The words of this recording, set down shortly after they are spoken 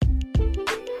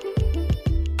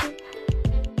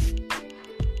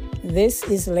This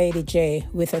is Lady J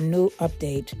with a new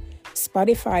update.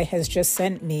 Spotify has just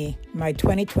sent me my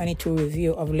 2022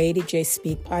 review of Lady J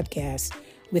Speak podcast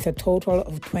with a total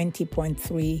of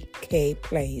 20.3K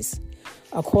plays.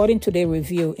 According to their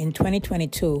review, in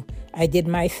 2022, I did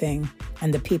my thing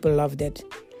and the people loved it.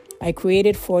 I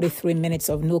created 43 minutes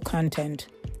of new content.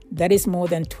 That is more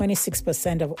than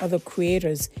 26% of other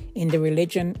creators in the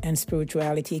religion and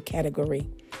spirituality category.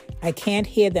 I can't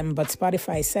hear them, but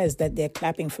Spotify says that they're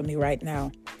clapping for me right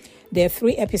now. There are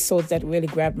 3 episodes that really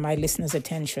grabbed my listeners'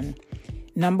 attention.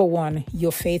 Number 1,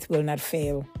 Your Faith Will Not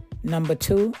Fail. Number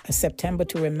 2, A September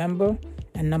to Remember.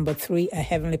 And number 3, A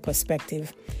Heavenly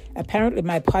Perspective. Apparently,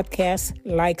 my podcast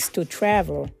likes to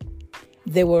travel.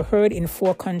 They were heard in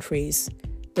 4 countries.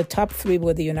 The top 3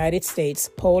 were the United States,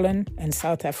 Poland, and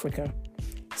South Africa.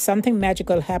 Something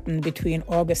magical happened between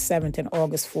August 7th and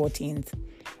August 14th.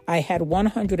 I had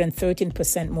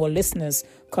 113% more listeners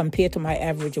compared to my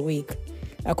average week.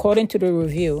 According to the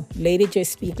review, Lady J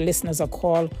Speak listeners are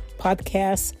called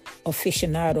podcast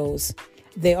aficionados.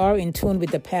 They are in tune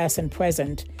with the past and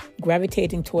present,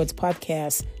 gravitating towards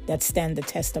podcasts that stand the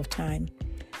test of time.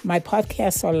 My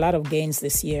podcast saw a lot of gains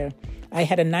this year. I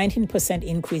had a 19%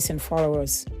 increase in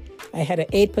followers. I had an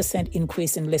 8%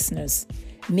 increase in listeners.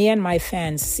 Me and my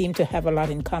fans seem to have a lot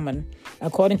in common.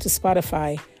 According to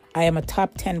Spotify, I am a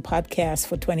top 10 podcast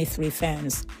for 23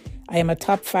 fans. I am a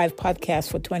top 5 podcast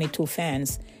for 22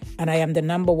 fans. And I am the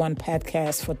number 1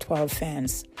 podcast for 12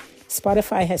 fans.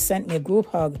 Spotify has sent me a group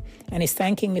hug and is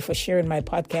thanking me for sharing my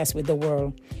podcast with the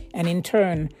world. And in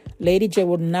turn, Lady J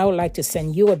would now like to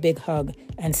send you a big hug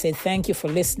and say thank you for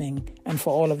listening and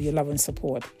for all of your love and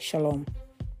support. Shalom.